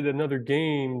added another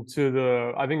game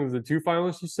to I think it was the 2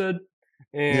 finalists you said.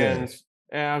 And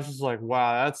I was just like,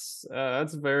 wow, that's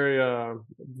very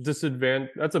that's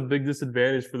a big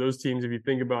disadvantage for those teams if you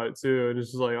think about it too. And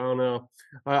it's just like, I don't know.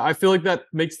 I feel like that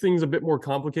makes things a bit more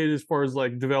complicated as far as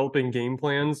like developing game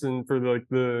plans and for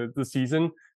the season,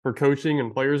 for coaching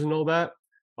and players and all that.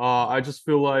 I just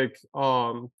feel like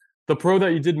the pro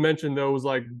that you did mention though was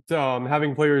like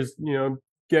having players, you know,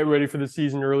 get ready for the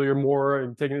season earlier more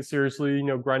and taking it seriously, you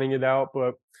know, grinding it out.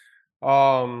 But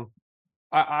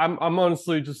I'm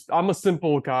honestly I'm a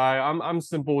simple guy. I'm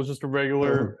simple as just a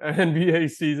regular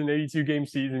NBA season, 82 game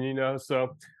season, you know.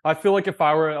 So I feel like if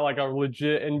I were like a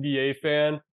legit NBA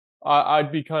fan,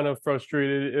 I'd be kind of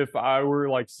frustrated if I were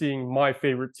like seeing my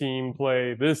favorite team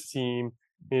play this team,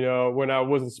 you know, when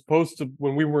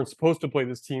we weren't supposed to play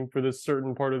this team for this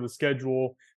certain part of the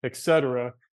schedule,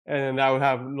 etc. And that would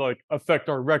have like affect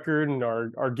our record and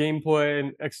our gameplay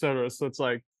and etc. So it's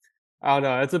like, I don't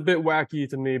know. It's a bit wacky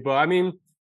to me, but I mean,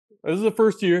 this is the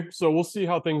first year, so we'll see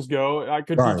how things go. I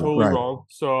could be totally wrong,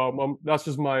 so that's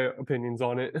just my opinions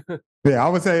on it. Yeah, I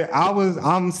would say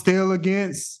I'm still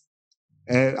against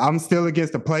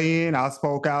the play-in. I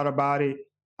spoke out about it.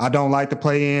 I don't like the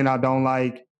play-in. I don't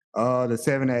like the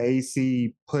 7 and 8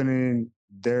 seed putting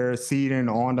their seeding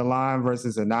on the line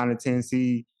versus a 9 and 10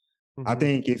 seed. I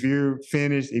think if you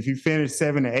finish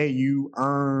 7 and 8, you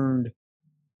earned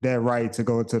that right to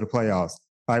go to the playoffs.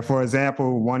 Like, for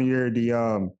example, one year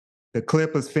the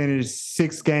Clippers finished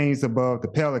 6 games above the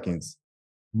Pelicans.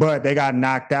 but they got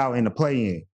knocked out in the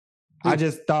play-in. I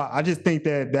just think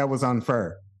that was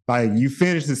unfair. Like, you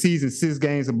finish the season 6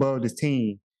 games above this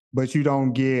team, but you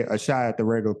don't get a shot at the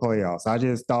regular playoffs. I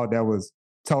just thought that was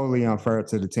totally unfair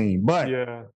to the team. But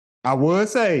Yeah. I would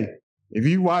say, if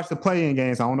you watch the play-in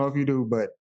games, I don't know if you do, but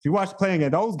if you watch the play-in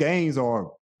games, those games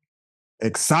are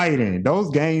exciting.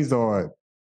 Those games are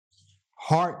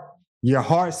your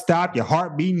heart stopped, your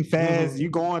heart beating fast. You're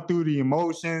going through the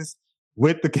emotions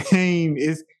with the game.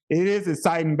 It is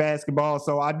exciting basketball.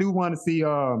 So I do want to see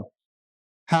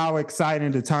how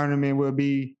exciting the tournament will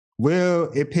be.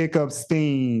 Will it pick up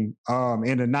steam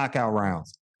in the knockout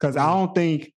rounds? Because I don't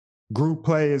think group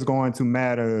play is going to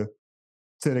matter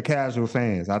to the casual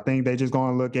fans. I think they're just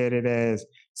going to look at it as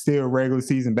still regular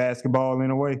season basketball in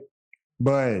a way.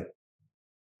 But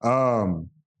the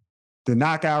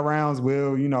knockout rounds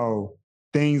will,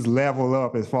 things level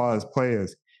up as far as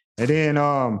players. And then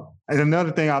and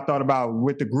another thing I thought about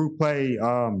with the group play,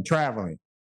 traveling.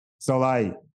 So,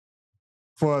 like,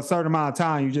 for a certain amount of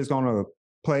time, you're just gonna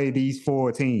play these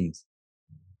 4 teams.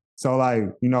 So, like,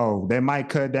 they might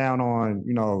cut down on,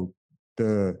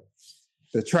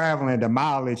 the traveling, the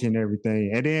mileage and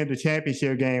everything. And then the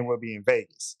championship game will be in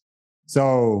Vegas.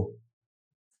 So,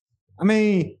 I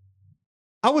mean,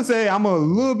 I would say I'm a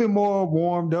little bit more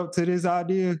warmed up to this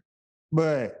idea,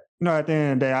 but at the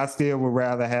end of the day, I still would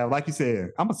rather have, like you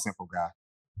said, I'm a simple guy.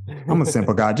 I'm a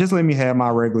simple guy. Just let me have my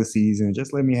regular season.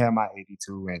 Just let me have my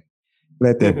 82 and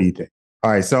let that be there.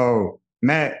 All right. So,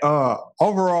 Matt,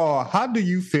 overall, how do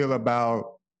you feel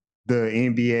about the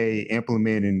NBA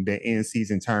implementing the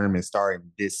in-season tournament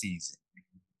starting this season?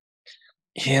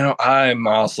 I'm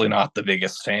honestly not the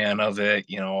biggest fan of it.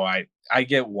 I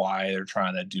get why they're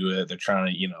trying to do it. They're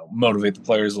trying to, motivate the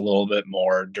players a little bit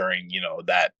more during,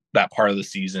 that part of the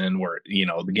season where,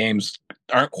 the games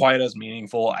aren't quite as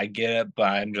meaningful. I get it, but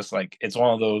I'm just like, it's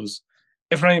one of those,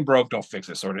 if it ain't broke, don't fix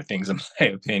it sort of things, in my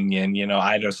opinion.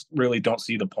 I just really don't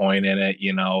see the point in it.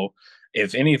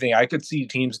 If anything, I could see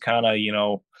teams kind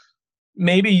of,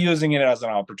 maybe using it as an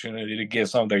opportunity to give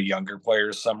some of their younger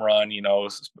players some run,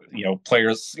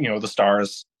 players, the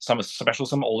stars, especially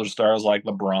some older stars like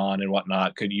LeBron and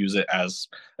whatnot could use it as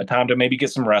a time to maybe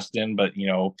get some rest in, but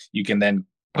you can then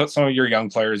put some of your young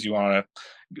players you want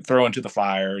to throw into the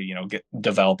fire,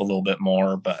 develop a little bit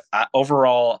more. But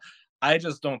overall, I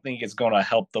just don't think it's going to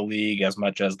help the league as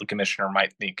much as the commissioner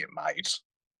might think it might.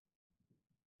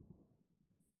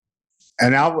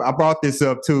 And I brought this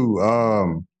up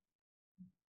too.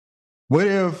 What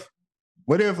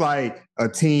if like a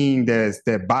team that's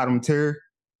that bottom tier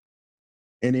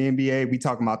in the NBA, we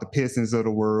talking about the Pistons of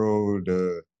the world,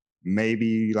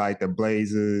 maybe like the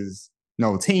Blazers,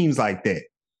 teams like that.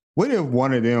 What if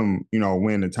one of them,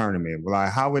 win the tournament?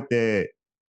 Like, how would that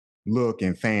look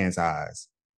in fans' eyes?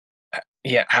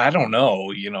 Yeah, I don't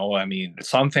know. I mean,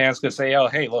 some fans could say, oh,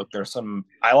 hey, look,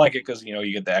 I like it because,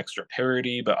 you get the extra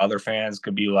parity, but other fans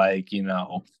could be like,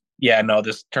 yeah, no,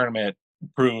 this tournament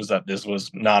proves that this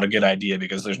was not a good idea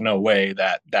because there's no way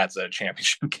that that's a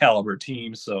championship caliber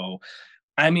team. So,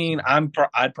 I mean,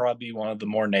 I'd probably be one of the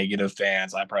more negative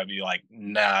fans. I'd probably be like,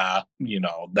 nah,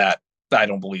 that I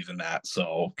don't believe in that.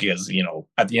 So, because,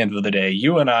 at the end of the day,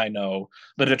 you and I know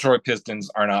the Detroit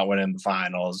Pistons are not winning the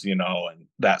finals, and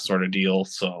that sort of deal.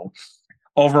 So,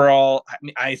 overall,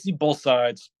 I see both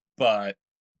sides, but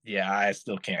yeah, I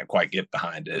still can't quite get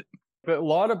behind it. But a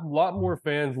lot more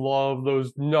fans love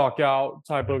those knockout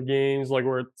type of games, like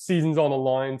where season's on the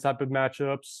line type of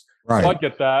matchups. Right. So I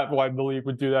get that. Well, I believe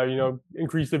would do that.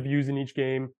 Increase the views in each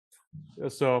game.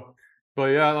 So,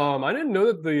 but yeah, I didn't know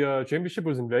that the championship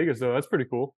was in Vegas though. That's pretty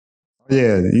cool.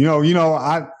 Yeah,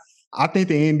 I think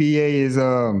the NBA is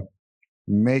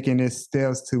making its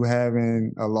steps to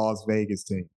having a Las Vegas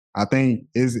team. I think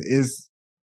is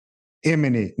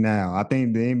imminent now. I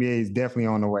think the NBA is definitely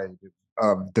on the way.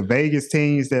 The Vegas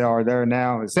teams that are there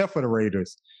now, except for the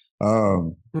Raiders,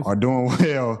 are doing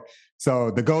well. So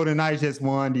the Golden Knights just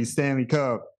won the Stanley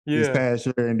Cup this past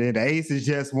year, and then the Aces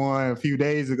just won a few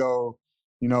days ago.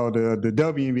 The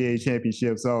WNBA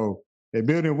championship. So they're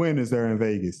building winners there in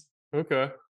Vegas.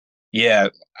 Okay. Yeah,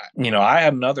 I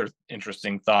had another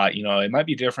interesting thought. It might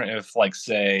be different if, like,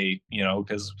 say,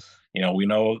 because we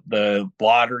know the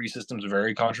lottery system is a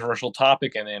very controversial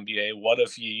topic in the NBA. What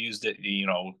if you used it,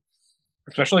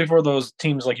 especially for those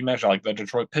teams like you mentioned, like the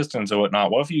Detroit Pistons or whatnot?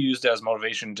 What if you used it as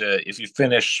motivation to, if you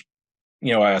finish,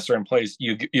 at a certain place,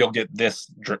 you'll get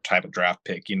this type of draft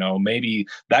pick? Maybe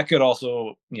that could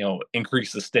also,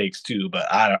 increase the stakes too. But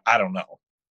I don't know.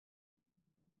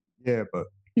 Yeah, but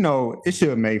it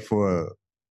should make for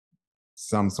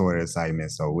some sort of excitement.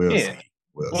 So we'll see.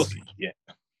 We'll see. Yeah.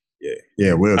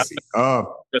 Yeah, we'll see.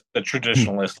 Just the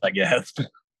traditionalist, I guess.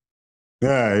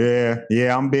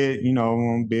 Yeah. I'm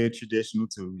a bit traditional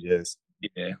too. Yes.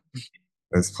 Yeah.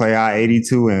 Let's play our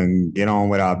 82 and get on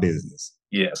with our business.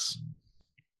 Yes.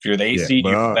 If you're the Yeah, AC,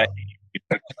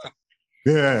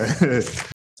 yeah.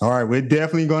 All right, we're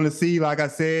definitely going to see, like I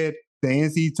said, the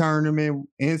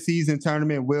in-season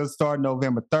tournament will start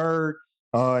November 3rd.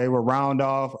 It will round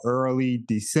off early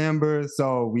December.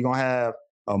 So we're going to have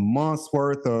a month's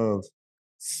worth of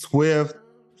swift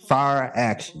fire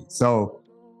action. So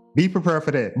be prepared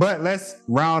for that. But let's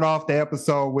round off the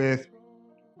episode with,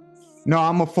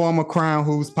 I'm a former Crown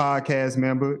Hoops podcast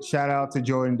member. Shout out to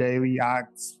Jordan Daly. I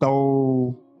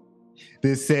stole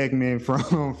this segment from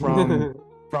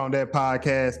that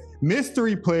podcast,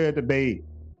 Mystery Player Debate,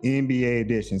 NBA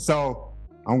edition. So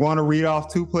I'm going to read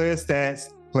off 2 player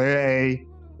stats, player A,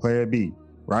 player B,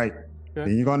 right? Okay.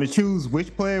 Then you're going to choose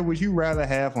which player would you rather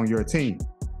have on your team.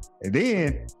 And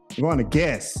then you're going to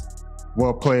guess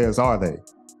what players are they.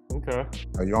 Okay.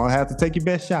 So you're going to have to take your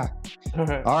best shot. All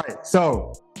right. All right.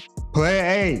 So player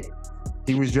A,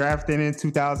 he was drafted in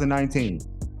 2019.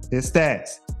 His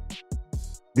stats.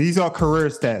 These are career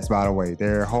stats, by the way.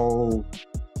 Their whole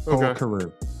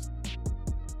career.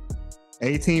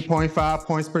 18.5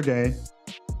 points per game,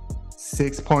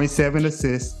 6.7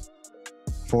 assists,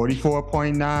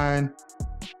 44.9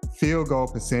 field goal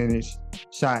percentage,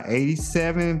 shot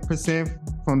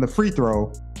 87% from the free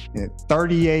throw, and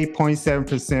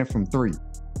 38.7% from 3.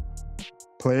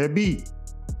 Player B,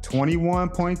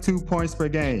 21.2 points per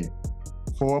game,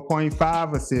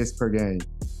 4.5 assists per game,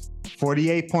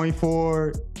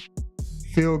 48.4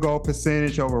 field goal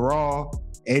percentage overall,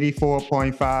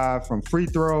 84.5 from free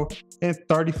throw, and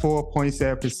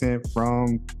 34.7%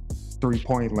 from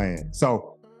three-point land.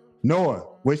 So, Noah,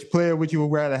 which player would you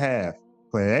rather have?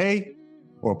 Player A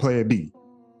or player B?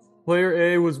 Player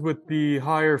A was with the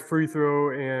higher free throw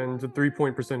and the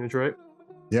 3-point percentage, right?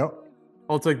 Yep.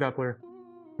 I'll take that player.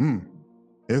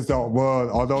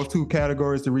 Are those 2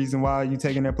 categories the reason why you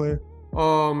taking that player?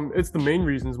 It's the main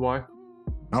reasons why.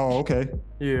 Oh, okay.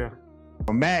 Yeah.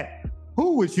 Well, Matt,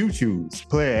 who would you choose?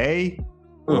 Player A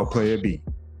or player B?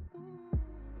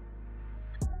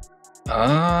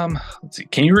 Let's see.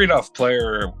 Can you read off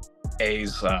player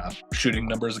A's shooting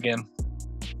numbers again?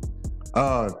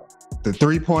 The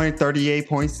 3-point,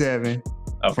 38.7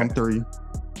 from 3,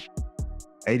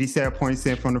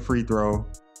 87% from the free throw,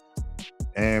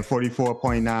 and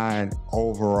 44.9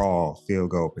 overall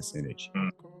field goal percentage.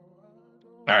 All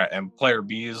right, and player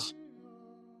B's?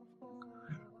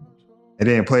 And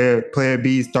then player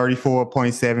B's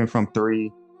 34.7 from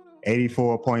 3,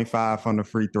 84.5 from the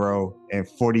free throw, and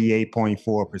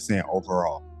 48.4%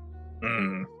 overall.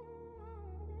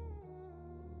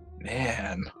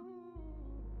 Man.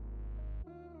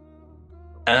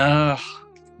 I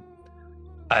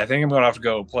think I'm going to have to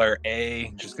go player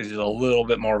A just because he's a little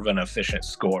bit more of an efficient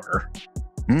scorer.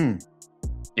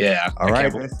 Yeah. All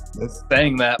right. Let's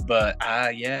saying that, but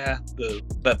that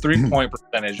 3-point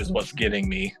percentage is what's getting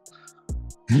me.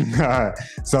 All right.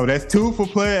 So that's 2 for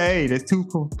player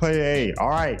A. All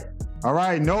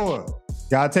right, Noah.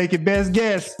 Gotta take your best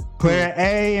guess. Player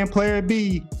A and player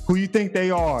B. Who you think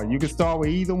they are? You can start with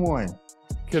either one.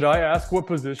 Could I ask what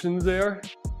positions they are?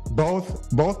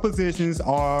 Both positions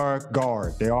are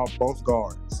guard. They are both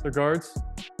guards. They're guards?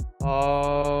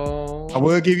 I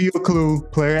will give you a clue.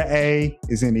 Player A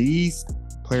is in the East.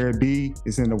 Player B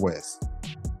is in the West.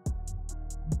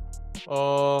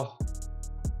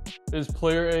 Is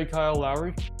player A Kyle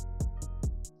Lowry?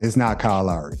 It's not Kyle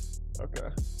Lowry. Okay.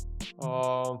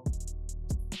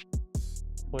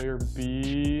 Player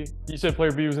B. You said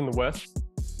player B was in the West?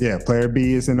 Yeah, player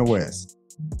B is in the West.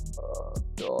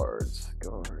 Guards.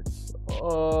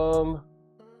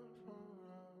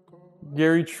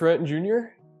 Gary Trent Jr.?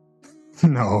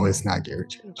 No, it's not Gary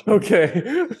Trent Jr.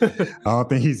 Okay. I don't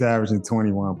think he's averaging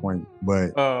 21 points,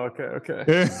 but. Oh,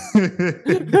 okay.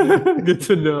 Good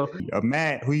to know.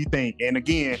 Matt, who you think? And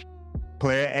again,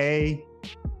 player A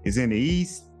is in the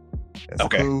East. That's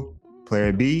okay. A clue.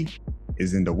 Player B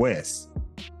is in the West.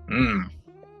 Man.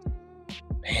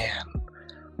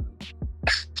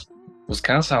 Those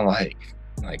kind of sound like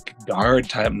guard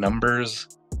type numbers.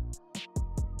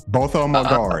 Both of them are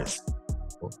guards.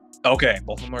 Okay,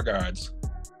 both of them are guards.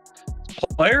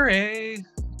 Player A,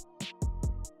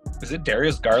 is it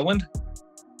Darius Garland?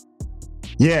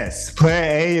 Yes, player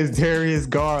A is Darius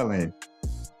Garland.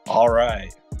 All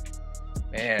right,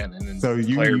 man. And then so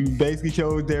you basically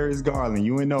chose Darius Garland.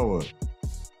 You and Noah.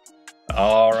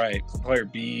 All right, player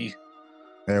B.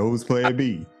 Hey, who's player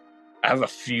B? I have a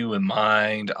few in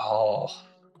mind.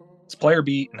 It's player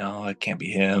B. No, it can't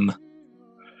be him.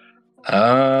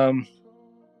 Player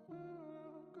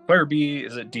B,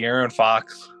 is it De'Aaron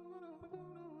Fox?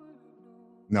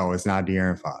 No, it's not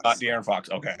De'Aaron Fox. Not De'Aaron Fox.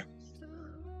 Okay.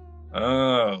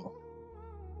 Oh.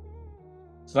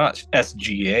 It's not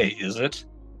SGA, is it?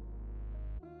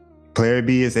 Player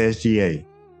B is SGA.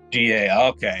 GA.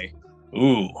 Okay.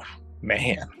 Ooh,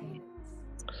 man.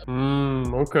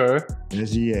 Okay.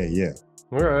 SGA, yeah.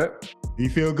 All right. Do you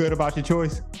feel good about your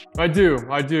choice? I do,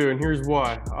 and here's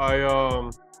why.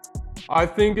 I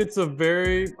think it's a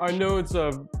very. I know it's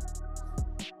a.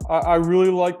 I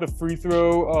really like the free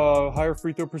throw, higher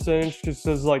free throw percentage because it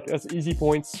says like that's easy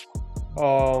points.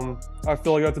 I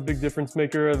feel like that's a big difference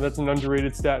maker. That's an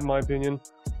underrated stat in my opinion.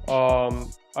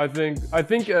 I think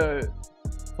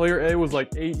player A was like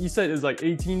 8. You said it was like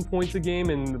 18 points a game,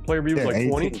 and player B was like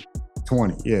 20.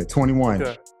 20, yeah, 21.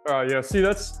 Okay. Yeah. See,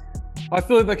 I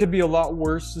feel like that could be a lot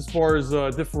worse as far as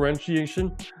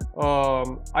differentiation.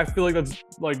 I feel like that's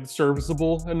like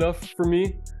serviceable enough for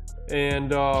me.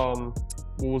 And what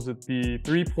was it? The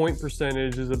 3-point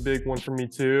percentage is a big one for me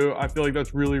too. I feel like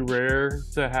that's really rare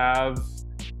to have,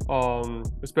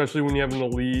 especially when you have an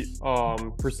elite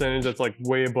percentage that's like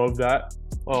way above that.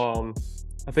 I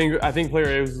think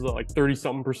player A was like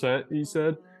 30-something%. He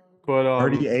said, but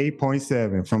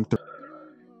 38.7 from.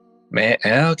 Man,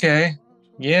 okay.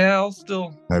 Yeah, I'll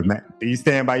still. Do you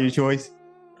stand by your choice?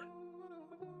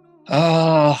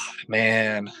 Oh,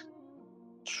 man.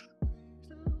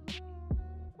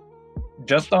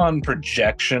 Just on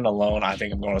projection alone, I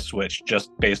think I'm going to switch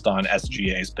just based on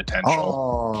SGA's potential.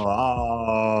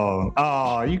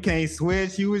 Oh, you can't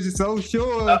switch. You was just so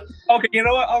sure. Okay, you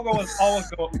know what? I'll go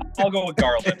with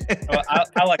Garland.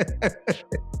 I like.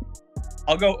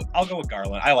 I'll go with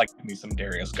Garland. I like me some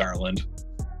Darius Garland.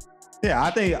 Yeah,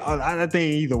 I think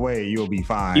either way you'll be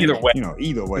fine. Either way,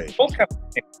 either way. Both kind of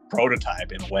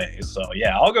prototype in a way. So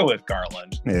yeah, I'll go with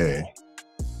Garland. Yeah.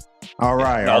 All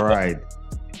right.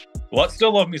 Let's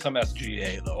still love me some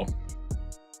SGA though.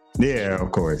 Yeah,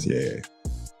 of course. Yeah.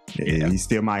 He's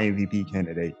still my MVP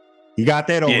candidate. He got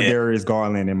that over Darius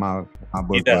Garland in my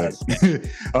book. He does.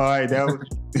 All right,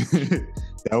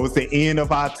 that was the end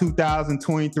of our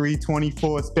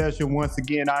 2023-24 special. Once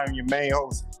again, I am your main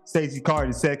host, Stacey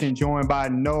Carter II, joined by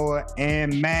Noah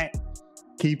and Matt.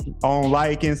 Keep on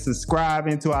liking,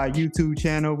 subscribing to our YouTube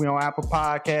channel. We're on Apple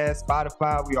Podcasts,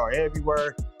 Spotify. We are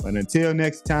everywhere. But until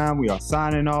next time, we are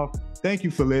signing off. Thank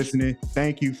you for listening.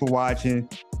 Thank you for watching.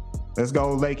 Let's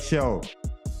go Lake Show.